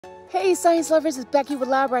Hey science lovers, it's Becky with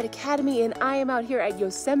Lab Rat Academy, and I am out here at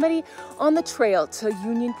Yosemite on the trail to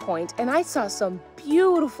Union Point, and I saw some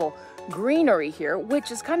beautiful greenery here,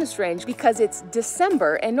 which is kind of strange because it's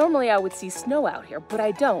December and normally I would see snow out here, but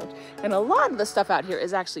I don't. And a lot of the stuff out here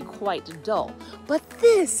is actually quite dull. But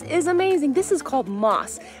this is amazing. This is called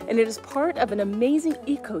moss, and it is part of an amazing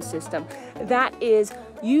ecosystem that is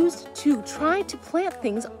used to try to plant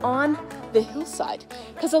things on the hillside.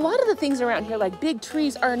 Because a lot of the things around here, like big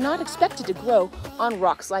trees, are not expected to grow on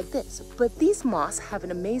rocks like this. But these moss have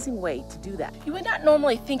an amazing way to do that. You would not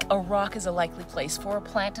normally think a rock is a likely place for a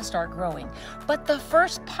plant to start growing. But the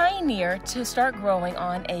first pioneer to start growing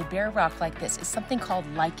on a bare rock like this is something called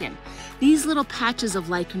lichen. These little patches of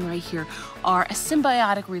lichen right here are a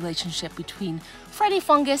symbiotic relationship between Freddy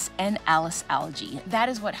fungus and Alice algae. That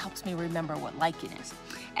is what helps me remember what lichen is.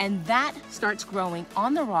 And that starts growing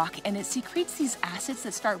on the rock, and it secretes these acids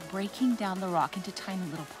that start breaking down the rock into tiny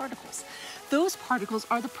little particles. Those particles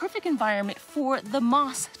are the perfect environment for the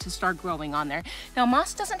moss to start growing on there. Now,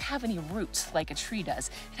 moss doesn't have any roots like a tree does.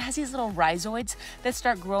 It has these little rhizoids that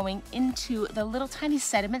start growing into the little tiny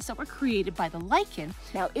sediments that were created by the lichen.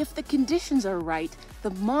 Now, if the conditions are right, the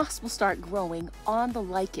moss will start growing on the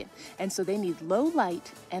lichen. And so they need low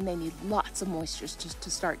light and they need lots of moisture just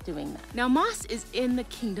to start doing that. Now, moss is in the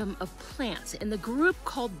kingdom of plants in the group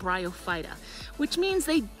called Bryophyta, which means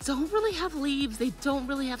they don't really have leaves, they don't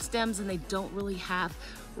really have stems, and they don't really have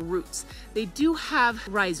roots. They do have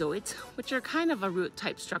rhizoids, which are kind of a root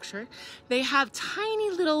type structure. They have tiny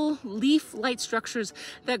little leaf-like structures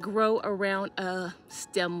that grow around a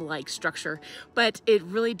stem-like structure, but it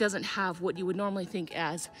really doesn't have what you would normally think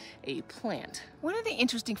as a plant. One of the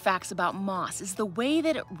interesting facts about moss is the way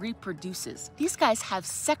that it reproduces. These guys have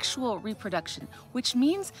sexual reproduction, which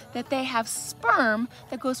means that they have sperm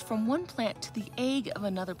that goes from one plant to the egg of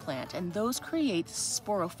another plant, and those create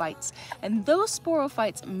sporophytes. And those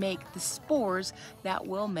sporophytes make the spores that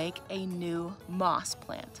will make a new moss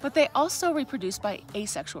plant. But they also reproduce by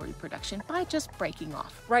asexual reproduction, by just breaking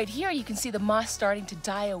off. Right here you can see the moss starting to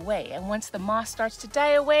die away, and once the moss starts to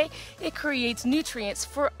die away, it creates nutrients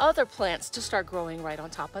for other plants to start growing right on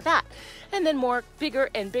top of that. And then more bigger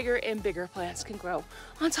and bigger and bigger plants can grow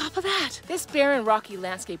on top of that. This barren rocky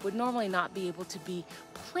landscape would normally not be able to be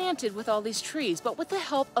planted with all these trees, but with the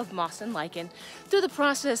help of moss and lichen, through the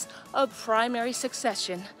process of primary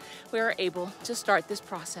succession, we are able to start this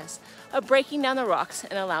process of breaking down the rocks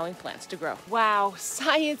and allowing plants to grow. Wow,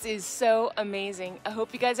 science is so amazing. I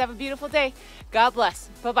hope you guys have a beautiful day. God bless.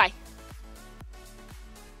 Bye-bye.